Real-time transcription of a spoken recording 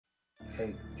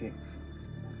Hey, Gene.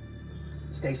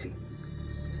 Stacy.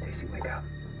 Stacy, wake up.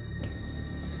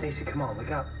 Stacy, come on,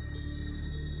 wake up.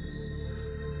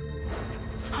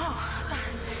 Oh,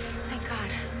 thank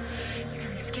God. You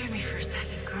really scared me for a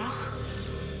second, girl.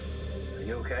 Are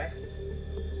you okay?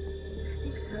 I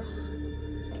think so.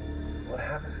 What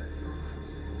happened?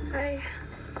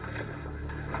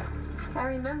 I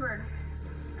remembered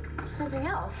something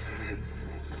else. Easy.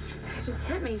 It just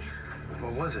hit me.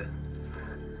 What was it?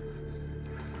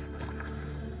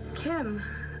 Kim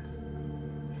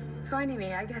finding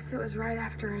me. I guess it was right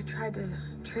after I tried to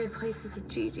trade places with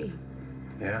Gigi.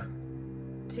 Yeah?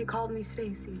 She called me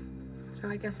Stacy, so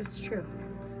I guess it's true.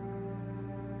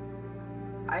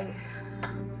 I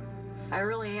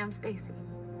really am Stacy.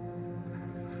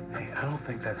 Hey, I don't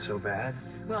think that's so bad.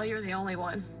 Well, you're the only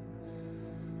one.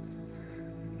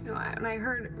 You know, when I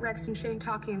heard Rex and Shane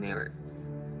talking, they were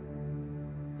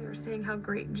saying how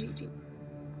great Gigi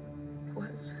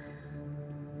was.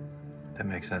 That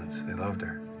makes sense. They loved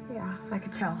her. Yeah, I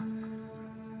could tell.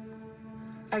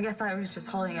 I guess I was just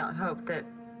holding out hope that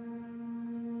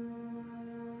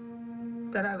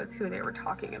I was who they were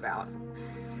talking about.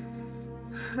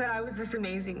 That I was this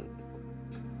amazing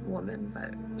woman,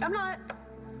 but I'm not.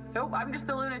 Nope, I'm just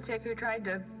a lunatic who tried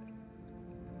to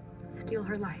steal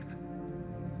her life.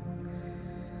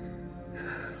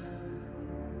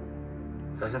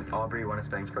 Doesn't Aubrey want to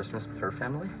spend Christmas with her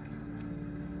family?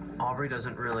 Aubrey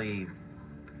doesn't really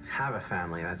have a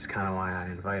family. That's kind of why I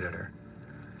invited her.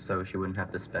 So she wouldn't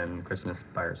have to spend Christmas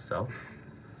by herself?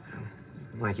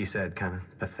 Like you said, kind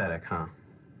of pathetic, huh?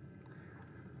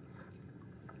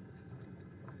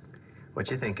 What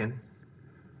you thinking?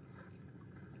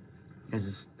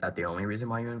 Is that the only reason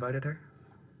why you invited her?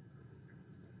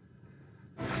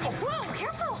 Oh, whoa,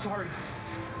 careful! Sorry.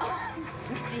 Oh,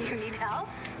 do you need help?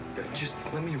 Just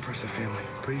let me impress the family,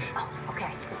 please. Oh,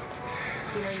 okay.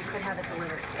 You know, you could have it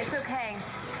delivered. It's okay.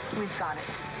 We've got it.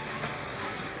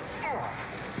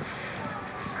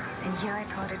 And here I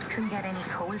thought it couldn't get any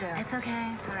colder. It's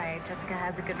okay. It's all right. Jessica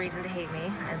has a good reason to hate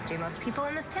me, as do most people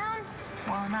in this town.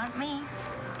 Well, not me.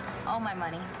 All my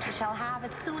money, which I'll have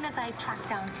as soon as I track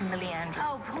down Kimberly Andrews.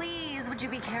 Oh, please, would you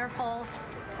be careful?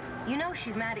 You know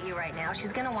she's mad at you right now.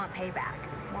 She's gonna want payback.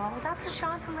 Well, that's a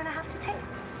chance I'm gonna have to take.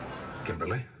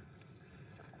 Kimberly,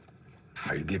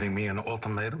 are you giving me an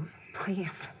ultimatum?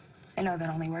 Please. I know that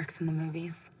only works in the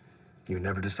movies. You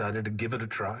never decided to give it a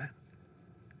try?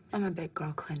 I'm a big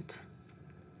girl, Clint.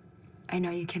 I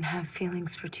know you can have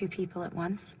feelings for two people at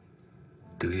once.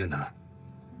 Do you now?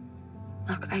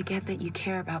 Look, I get that you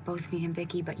care about both me and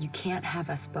Vicky, but you can't have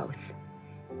us both.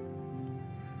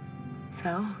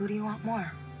 So, who do you want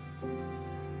more?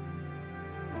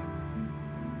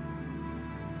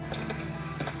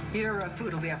 Your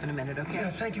food will be up in a minute, okay? Yeah,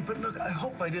 thank you. But look, I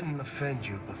hope I didn't offend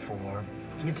you before.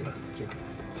 You did. You did.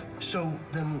 So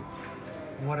then,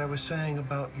 what I was saying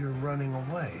about your running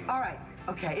away. All right.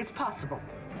 Okay, it's possible.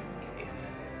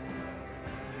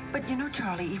 But you know,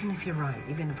 Charlie, even if you're right,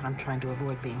 even if I'm trying to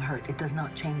avoid being hurt, it does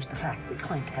not change the fact that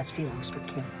Clint has feelings for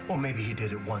Kim. Well, maybe he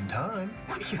did it one time.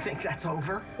 What, do you think that's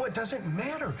over? Well, it doesn't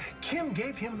matter. Kim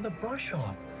gave him the brush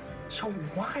off. So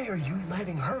why are you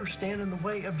letting her stand in the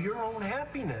way of your own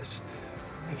happiness?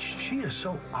 I mean, she is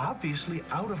so obviously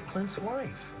out of Clint's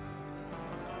life.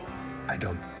 I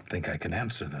don't think I can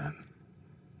answer that.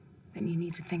 Then you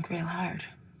need to think real hard.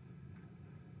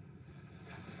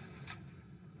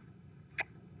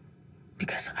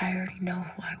 Because I already know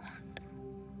who I want.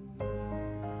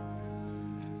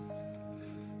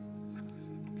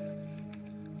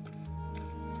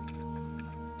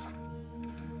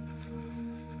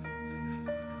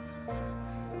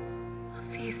 I'll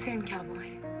see you soon,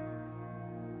 cowboy.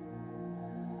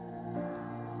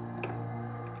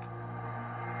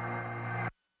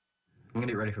 I'm gonna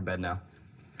get ready for bed now.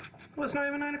 Well, it's not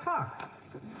even 9 o'clock.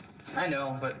 I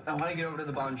know, but I want to get over to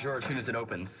the Bonjour as soon as it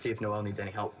opens, see if Noelle needs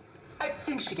any help. I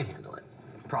think she can handle it.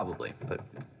 Probably, but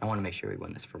I want to make sure we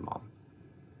win this for Mom.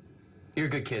 You're a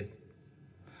good kid.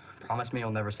 Promise me you'll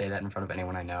never say that in front of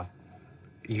anyone I know.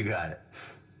 You got it.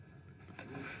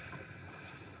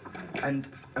 And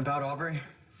about Aubrey,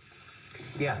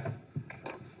 Yeah,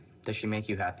 does she make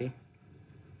you happy?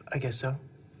 I guess so.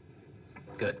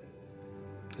 Good.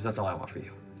 Because that's all I want for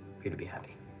you to be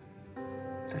happy.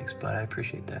 Thanks, bud. I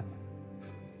appreciate that.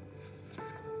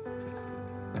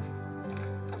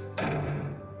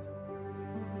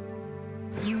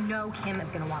 You know Kim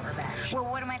is gonna want revenge. Well,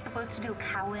 what am I supposed to do?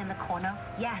 Cower in the corner?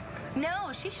 Yes.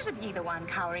 No, she should be the one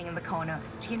cowering in the corner.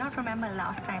 Do you not remember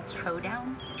last time's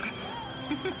throwdown?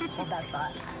 Hold that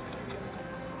thought.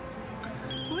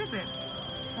 Who is it?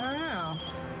 I don't know.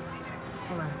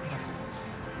 Hold on a second.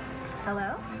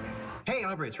 Hello? Hey,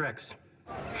 Aubrey, it's Rex.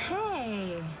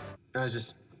 Hey. I was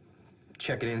just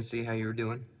checking in, see how you were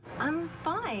doing. I'm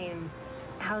fine.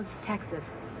 How's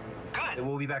Texas? Good.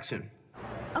 We'll be back soon.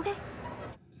 Okay.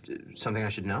 Something I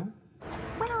should know?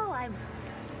 Well, I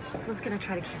was gonna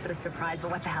try to keep it a surprise, but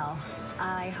what the hell?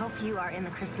 I hope you are in the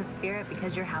Christmas spirit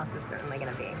because your house is certainly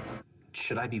gonna be.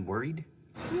 Should I be worried?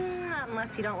 Not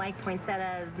unless you don't like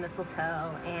poinsettias,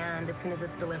 mistletoe, and as soon as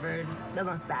it's delivered, the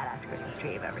most badass Christmas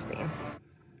tree you've ever seen.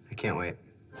 I can't wait.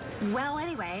 Well,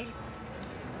 anyway,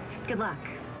 good luck.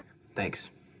 Thanks.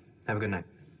 Have a good night.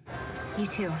 You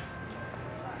too.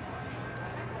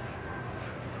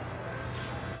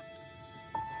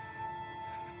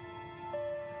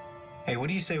 Hey, what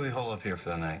do you say we hole up here for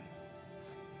the night?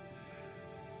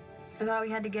 I thought we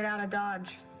had to get out of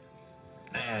Dodge.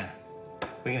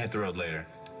 We can hit the road later.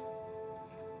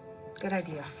 Good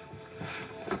idea.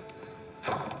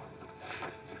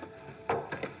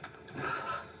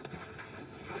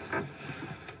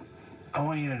 I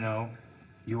want you to know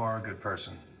you are a good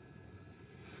person.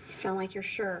 You sound like you're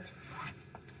sure.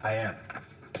 I am.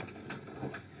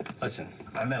 Listen,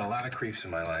 I've met a lot of creeps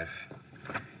in my life.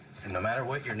 And no matter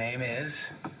what your name is,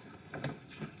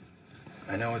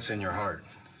 I know what's in your heart.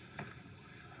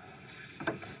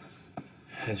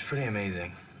 And it's pretty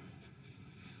amazing.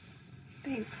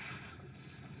 Thanks.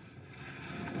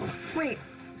 Wait.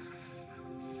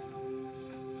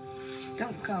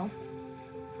 Don't go.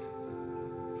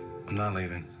 I'm not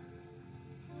leaving.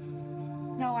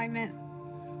 No, I meant...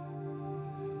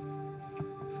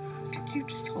 Could you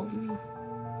just hold me?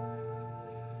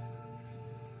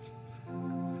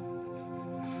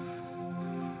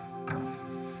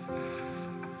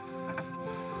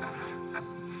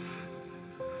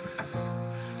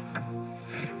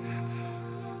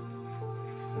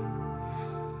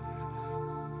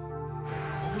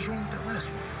 What was wrong with that last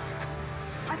one?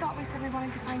 I thought we said we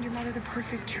wanted to find your mother the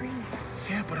perfect tree.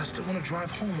 Yeah, but I still want to drive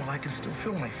home while I can still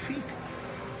feel my feet.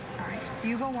 All right,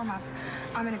 you go warm up.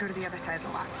 I'm gonna go to the other side of the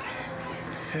lot.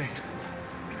 Hey,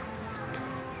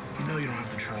 you know you don't have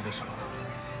to try this on.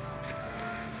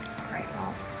 All right,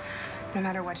 well, no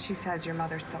matter what she says, your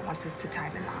mother still wants us to tie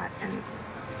the knot, and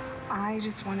I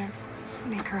just want to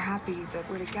make her happy that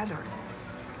we're together,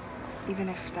 even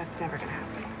if that's never gonna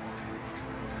happen.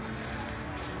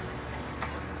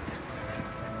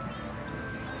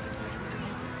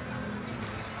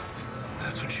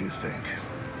 That's what you think.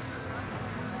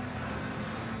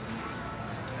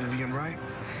 Vivian Wright,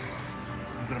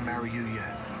 I'm gonna marry you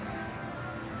yet.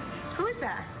 Who is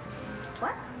that?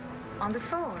 What? On the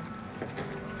phone.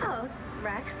 Oh, it's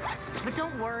Rex. But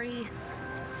don't worry.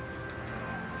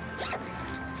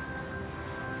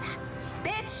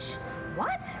 Bitch!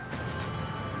 What?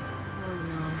 Oh,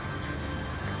 no.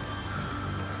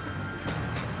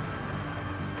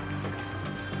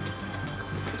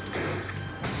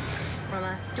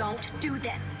 Roma, don't do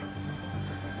this.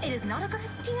 It is not a good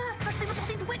idea, especially with all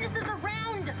these witnesses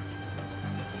around.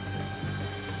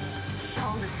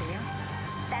 How old is he?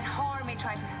 That whore may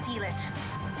try to steal it.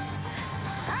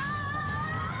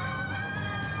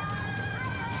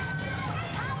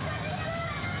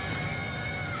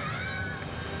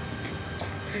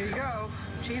 Here you go.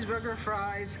 Cheeseburger,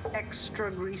 fries,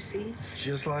 extra greasy.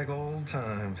 Just like old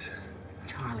times.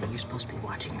 Charlie, you're supposed to be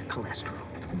watching your cholesterol.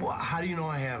 Well, how do you know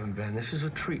I haven't been? This is a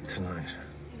treat tonight.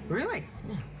 Really?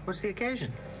 What's the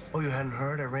occasion? Oh, you hadn't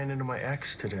heard? I ran into my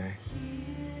ex today.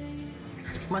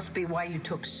 Must be why you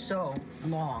took so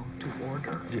long to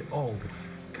order. Oh,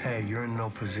 hey, you're in no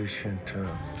position to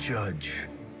judge.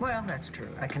 Well, that's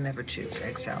true. I can never choose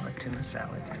egg salad, tuna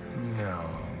salad. No.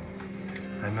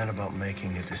 I meant about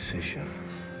making a decision.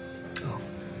 Oh,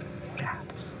 that.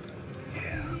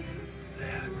 Yeah,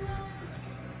 that.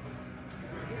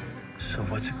 So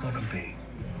what's it gonna be?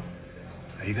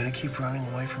 Are you gonna keep running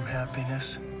away from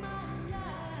happiness?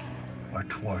 Or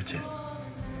towards it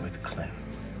with Clint?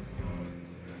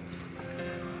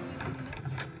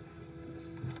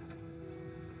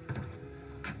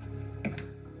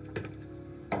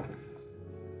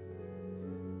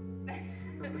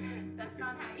 That's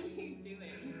not how you do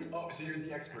it. Oh, so you're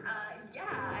the expert. Yeah,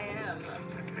 I am.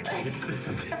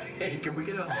 Hey, can we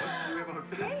get a hug? Do we have a hug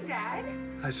for this? Hey, Dad.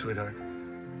 Hi, sweetheart.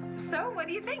 So, what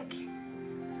do you think?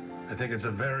 I think it's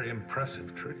a very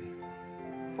impressive tree.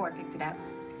 Ford picked it up.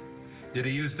 Did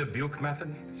he use the Buick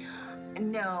method?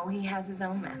 No, he has his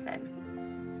own method.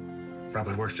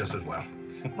 Probably works just as well.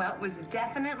 Well, it was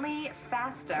definitely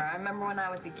faster. I remember when I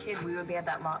was a kid, we would be at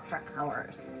that lot for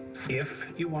hours. If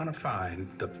you want to find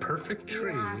the perfect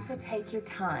tree... You have to take your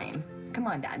time. Come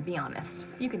on, Dad, be honest.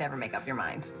 You can never make up your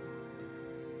mind.